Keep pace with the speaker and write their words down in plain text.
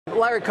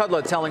Larry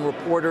Kudlow telling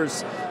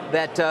reporters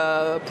that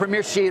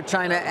Premier Xi of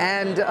China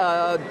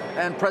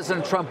and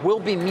President Trump will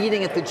be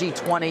meeting at the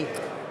G-20.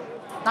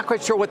 Not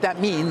quite sure what that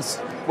means,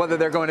 whether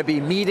they're going to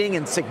be meeting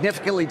and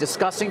significantly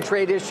discussing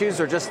trade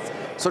issues or just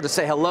sort of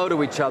say hello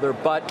to each other.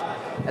 But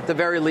at the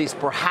very least,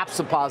 perhaps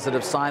a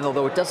positive sign,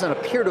 although it doesn't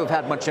appear to have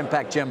had much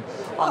impact, Jim,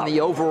 on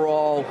the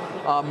overall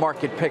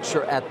market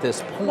picture at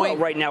this point. Well,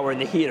 right now we're in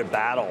the heat of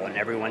battle, and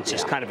everyone's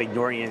just kind of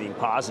ignoring anything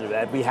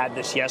positive. We had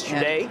this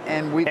yesterday,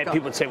 and people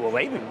would say, well,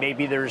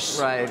 maybe there's...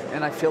 Right,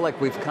 and I feel like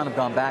we've kind of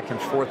gone back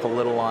and forth a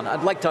little on...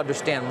 I'd like to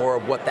understand more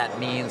of what that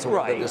means, or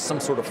whether there's some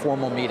sort of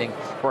formal meeting,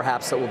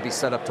 perhaps, that will be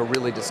set up to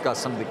really discuss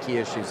some of the key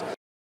issues.